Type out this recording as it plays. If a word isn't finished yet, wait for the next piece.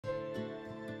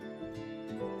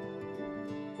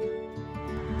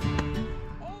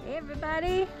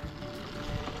everybody,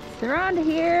 SurRonda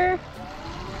here.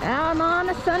 Out on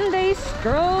a Sunday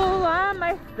stroll on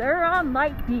my Surron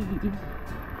light feed.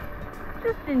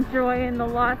 Just enjoying the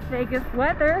Las Vegas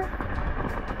weather.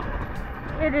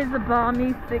 It is a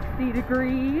balmy 60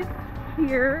 degrees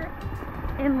here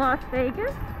in Las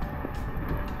Vegas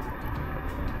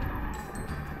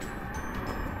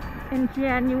in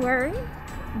January.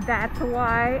 That's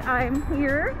why I'm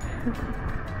here.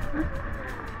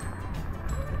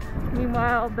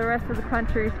 Meanwhile, the rest of the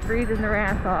country is freezing their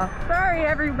ass off. Sorry,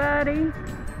 everybody.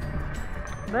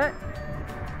 But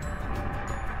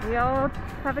we all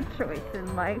have a choice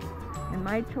in life. And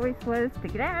my choice was to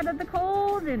get out of the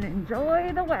cold and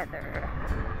enjoy the weather.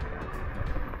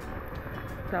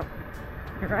 So,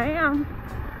 here I am.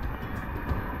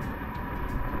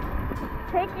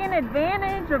 Taking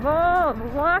advantage of all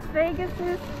of Las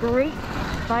Vegas's great,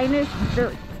 finest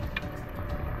dirt.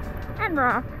 And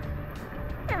rock.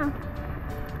 Yeah.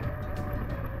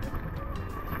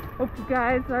 Hope you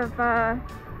guys have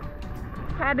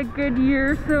had a good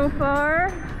year so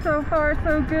far. So far,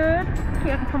 so good.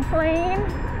 Can't complain.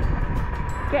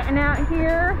 Getting out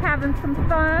here, having some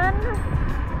fun.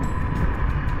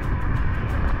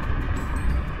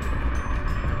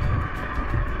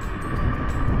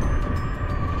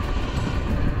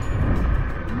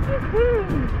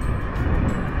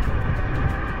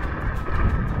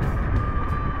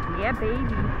 Yeah,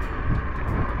 baby.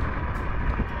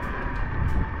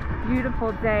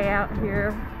 Beautiful day out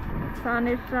here. Sun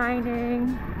is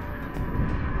shining.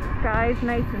 Sky's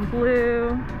nice and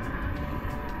blue.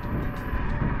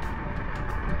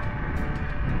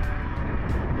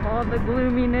 All the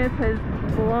gloominess has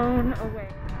blown away.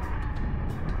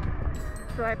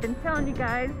 So I've been telling you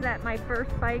guys that my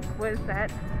first bike was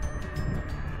that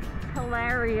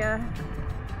Hilaria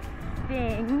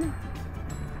Sting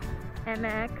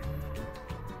MX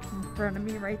in front of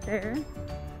me right there.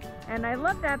 And I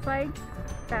love that bike.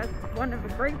 That's one of the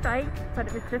great bikes, but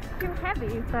it was just too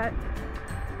heavy. But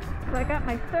so I got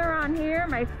my Surron here,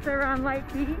 my Surron Light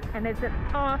Feed, and it's an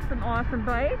awesome, awesome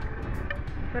bike.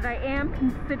 But I am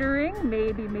considering,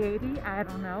 maybe, I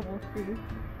don't know, we'll see,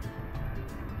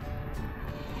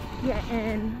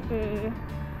 getting a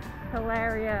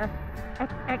Hilaria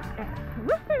XXX.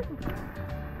 Woohoo!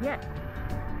 Yes.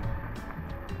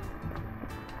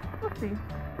 We'll see.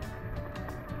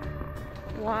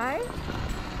 Why?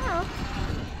 Well,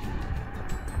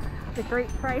 it's a great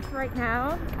price right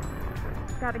now.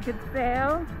 Got a good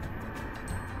sale.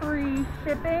 Free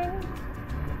shipping.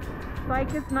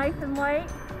 Bike is nice and light.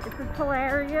 It's a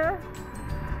Hilaria.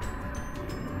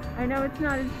 I know it's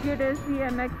not as good as the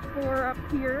MX4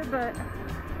 up here, but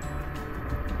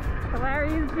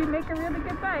Hilarias do make a really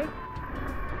good bike.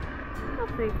 We'll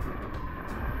see.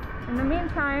 In the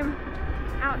meantime,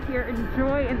 out here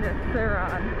enjoying this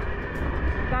Surron.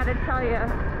 Gotta tell you,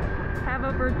 have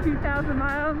over 2,000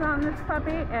 miles on this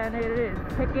puppy, and it is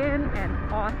kicking and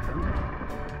awesome.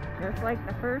 Just like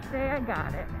the first day I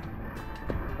got it.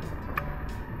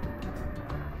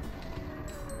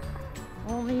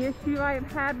 Only issue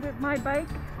I've had with my bike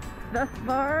thus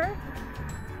far,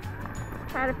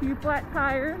 had a few flat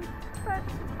tires, but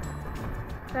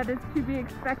that is to be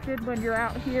expected when you're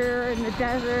out here in the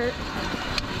desert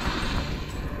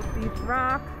with these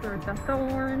rocks or the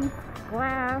thorns,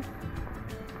 glass,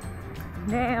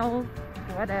 nails,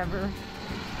 whatever.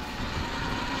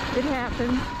 It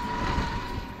happens.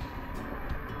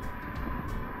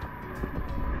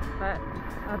 But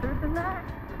other than that,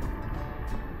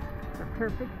 it's a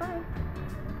perfect bike.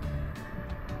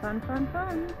 Fun, fun,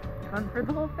 fun. Fun for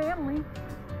the whole family.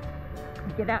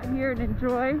 Get out here and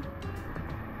enjoy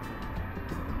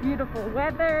beautiful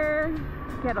weather,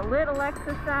 get a little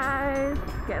exercise,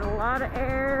 get a lot of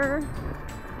air.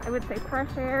 I would say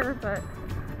fresh air, but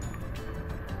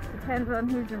depends on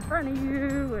who's in front of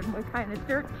you and what kind of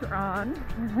dirt you're on.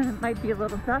 It might be a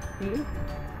little dusty.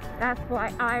 That's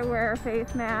why I wear a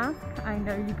face mask. I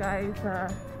know you guys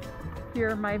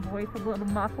hear my voice a little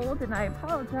muffled, and I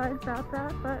apologize about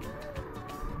that, but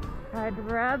I'd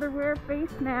rather wear a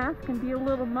face mask and be a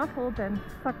little muffled than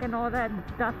sucking all that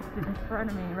dust in front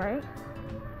of me, right?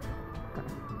 So,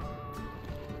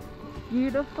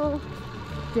 beautiful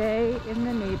day in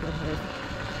the neighborhood,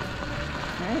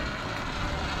 right?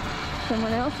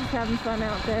 Someone else is having fun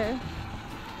out there.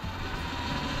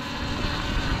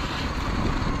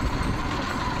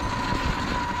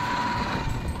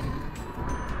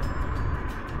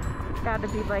 It's got to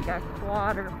be like a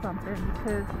quad or something,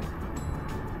 because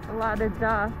a lot of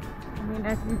dust. I mean,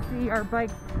 as you see, our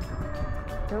bikes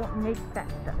don't make that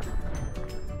dust.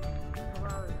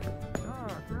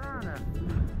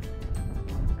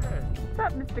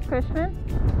 up, Mr. Cushman?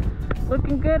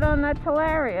 Looking good on that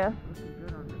Talaria. Looking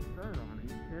good on the Surron, are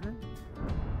you kidding?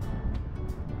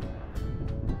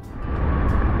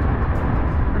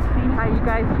 Let's see how you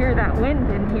guys hear that wind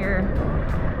in here.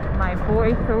 My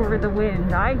voice over the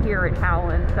wind. I hear it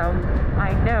howling, so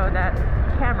I know that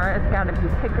camera has got to be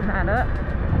picking that up.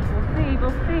 We'll see,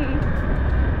 we'll see.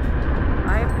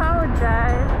 I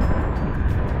apologize.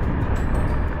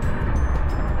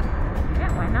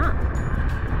 Yeah, why not?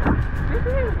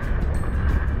 Woohoo!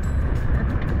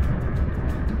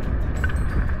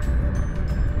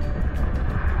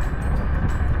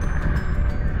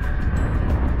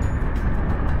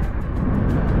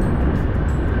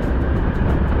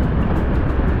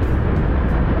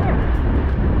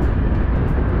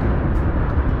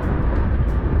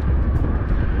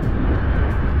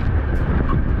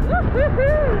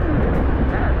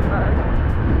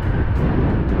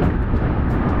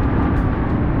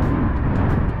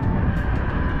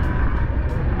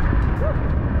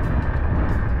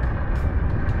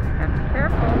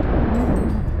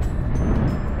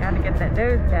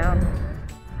 Nose down.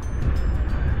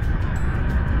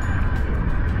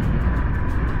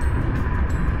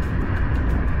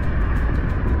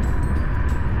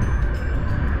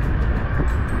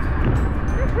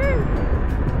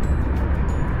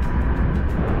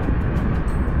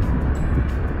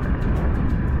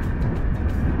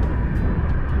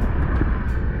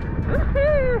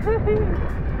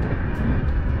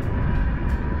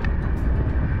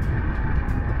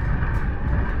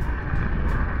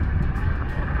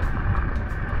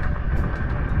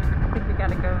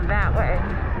 That way.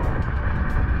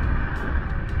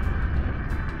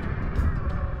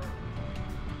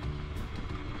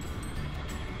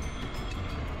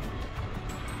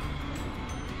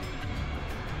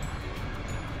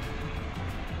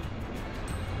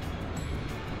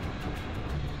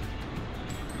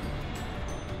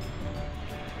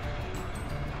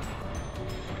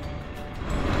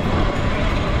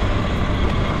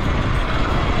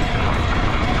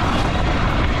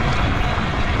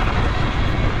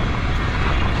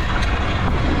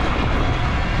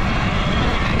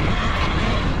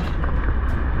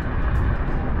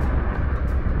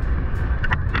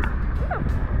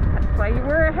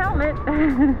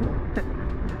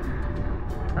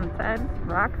 Sometimes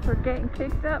rocks are getting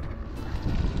kicked up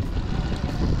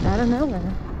out of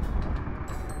nowhere.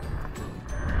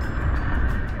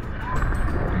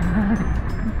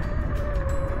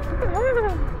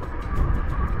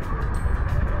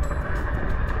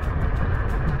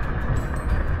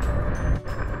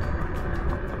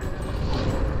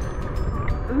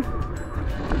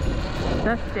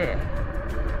 That's it.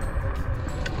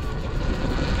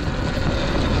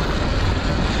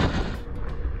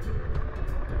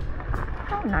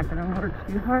 I'm not going to work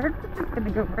too hard. I'm just going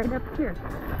to go right up here.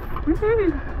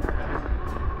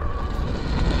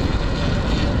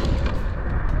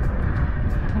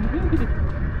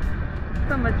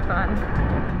 So much fun.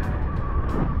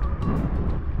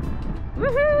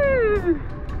 Woohoo!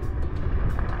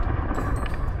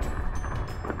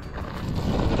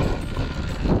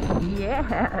 Yeah,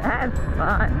 that's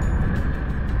fun.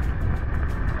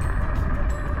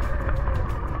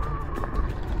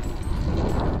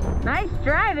 Nice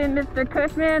driving, Mr.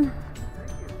 Cushman.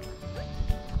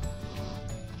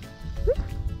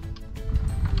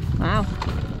 Wow.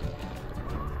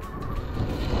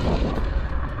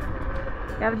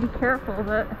 Gotta be careful,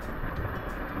 but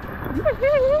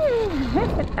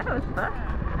that was fun.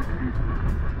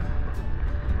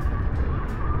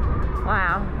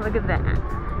 Wow, look at that.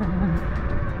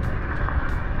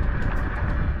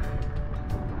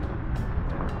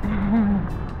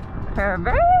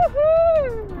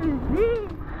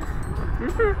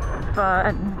 This is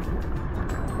fun.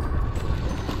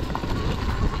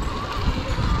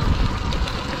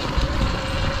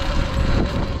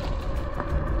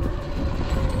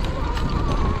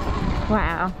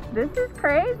 Wow, this is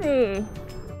crazy.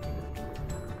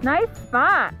 Nice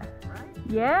spot.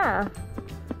 Yeah.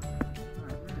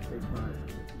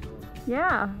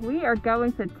 Yeah, we are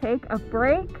going to take a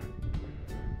break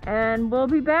and we'll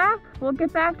be back. We'll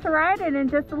get back to riding in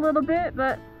just a little bit,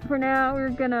 but for now we're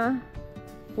gonna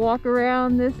walk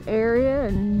around this area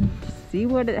and see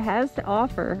what it has to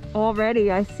offer.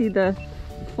 Already I see the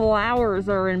flowers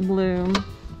are in bloom.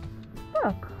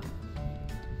 Look.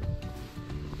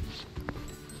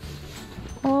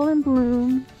 All in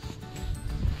bloom.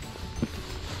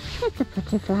 Look at the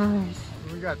pretty flowers.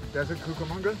 We got desert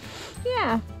cucamonga?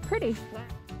 Yeah, pretty.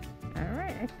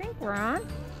 Alright, I think we're on.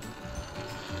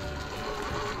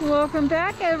 Welcome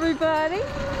back, everybody.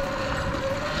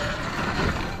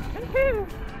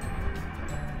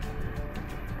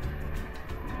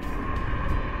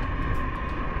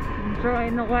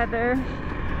 enjoying the weather,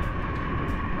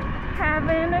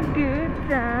 having a good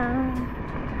time.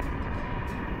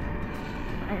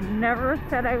 I never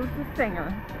said I was a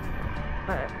singer,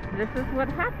 but this is what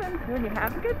happens when you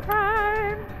have a good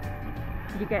time.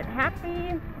 You get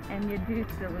happy and you do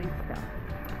silly stuff.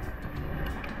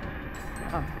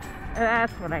 Oh,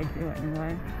 that's what I do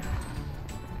anyway.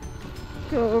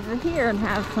 Go over here and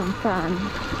have some fun.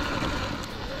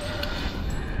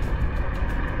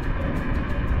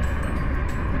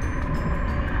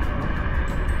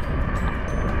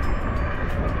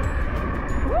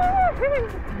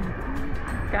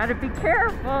 Gotta be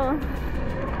careful.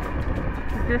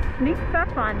 It just sneaks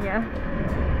up on you.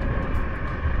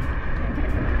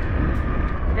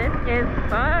 This is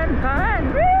fun.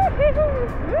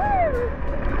 Woo!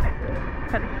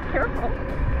 Gotta be careful.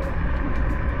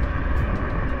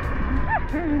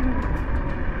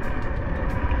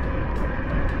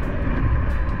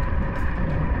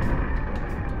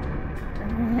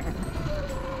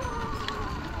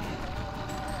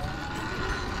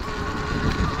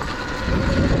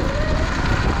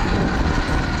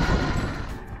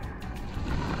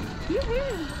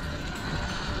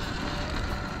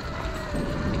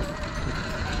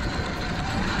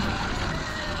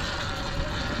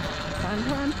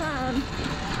 Fun.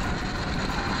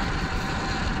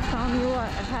 Telling you what,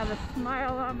 I've had a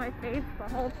smile on my face the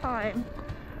whole time.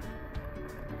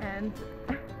 And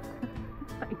my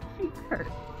cheek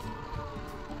hurts.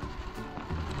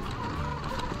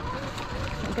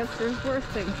 I guess there's worse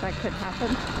things that could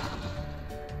happen.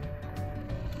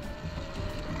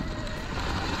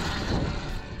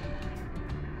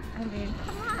 I mean,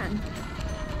 come on.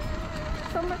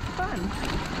 So much fun.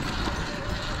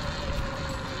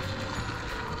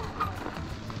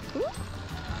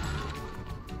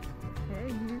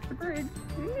 Bridge.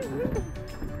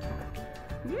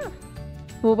 Yeah.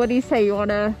 Well, what do you say? You want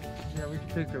to? Yeah, we can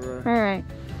take the road. All right.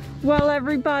 Well,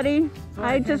 everybody,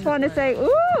 I just want to say,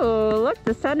 ooh, look,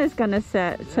 the sun is going to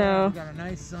set. Yeah, so we got a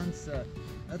nice sunset.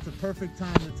 That's a perfect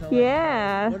time to tell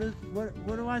yeah.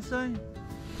 What do I say?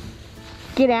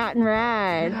 Get out and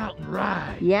ride. Get out and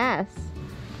ride. Yes.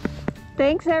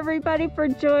 Thanks everybody for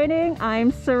joining.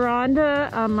 I'm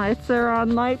SurRonda on my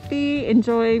Surron light bee,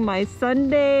 enjoying my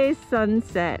Sunday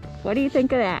sunset. What do you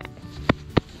think of that?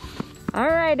 All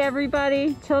right,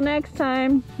 everybody. Till next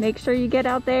time, make sure you get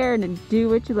out there and do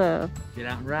what you love. Get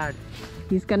out and ride.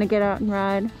 He's gonna get out and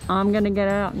ride. I'm gonna get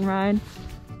out and ride.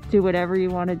 Do whatever you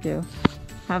want to do.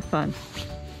 Have fun.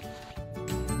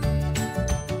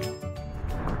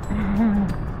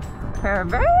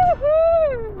 Bye.